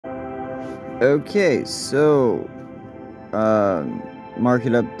Okay, so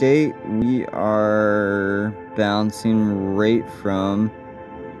market update. We are bouncing right from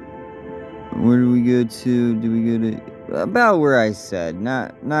where do we go to? Do we go to about where I said?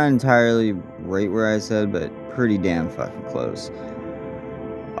 Not entirely right where I said, but pretty damn fucking close.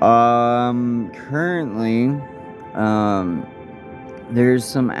 Currently, there's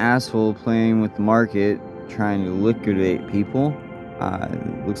some asshole playing with the market, trying to liquidate people.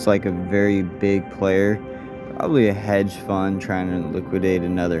 Looks like a very big player. Probably a hedge fund trying to liquidate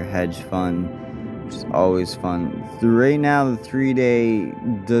another hedge fund, which is always fun. Right now, the 3-day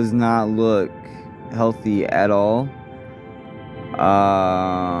does not look healthy at all.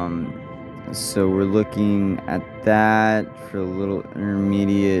 So we're looking at that for a little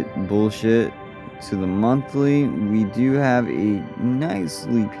intermediate bullshit. To the monthly, we do have a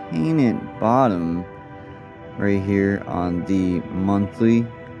nicely painted bottom right here on the monthly,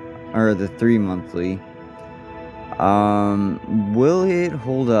 or the 3-monthly. Will it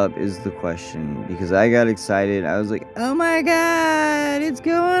hold up is the question, because I got excited. I was like, oh my god, it's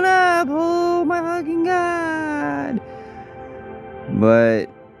going up, oh my fucking god. But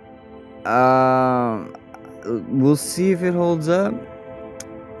we'll see if it holds up.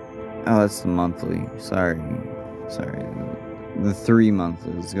 Oh, that's the monthly. Sorry. The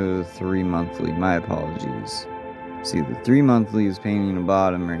 3-monthly. Let's go to the 3-monthly. My apologies. See, the 3-monthly is painting a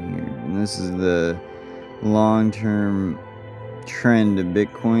bottom right here, and this is the long-term trend of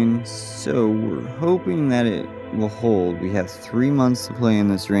Bitcoin. So we're hoping that it will hold. We have 3 months to play in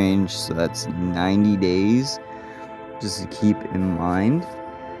this range, so that's 90 days, just to keep in mind.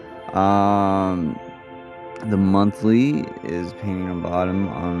 The monthly is painting a bottom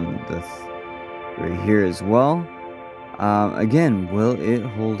on the right here as well. Again, will it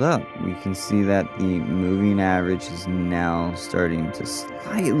hold up? We can see that the moving average is now starting to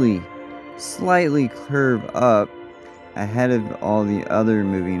slightly curve up ahead of all the other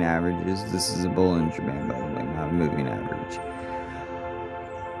moving averages. This is a Bollinger Band, by the way, not a moving average.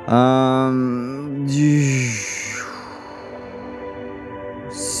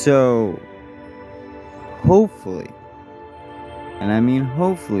 So hopefully, and I mean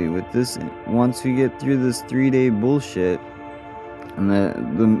hopefully, with this, once we get through this 3-day bullshit and the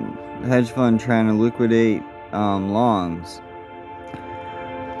hedge fund trying to liquidate longs,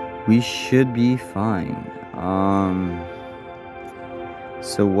 we should be fine.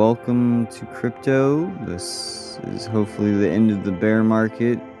 So welcome to crypto. This is hopefully the end of the bear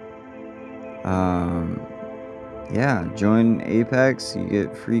market. Yeah, join Apex, you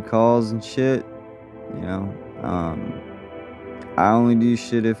get free calls and shit, you know. I only do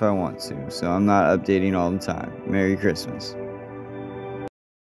shit if I want to, so I'm not updating all the time. Merry Christmas.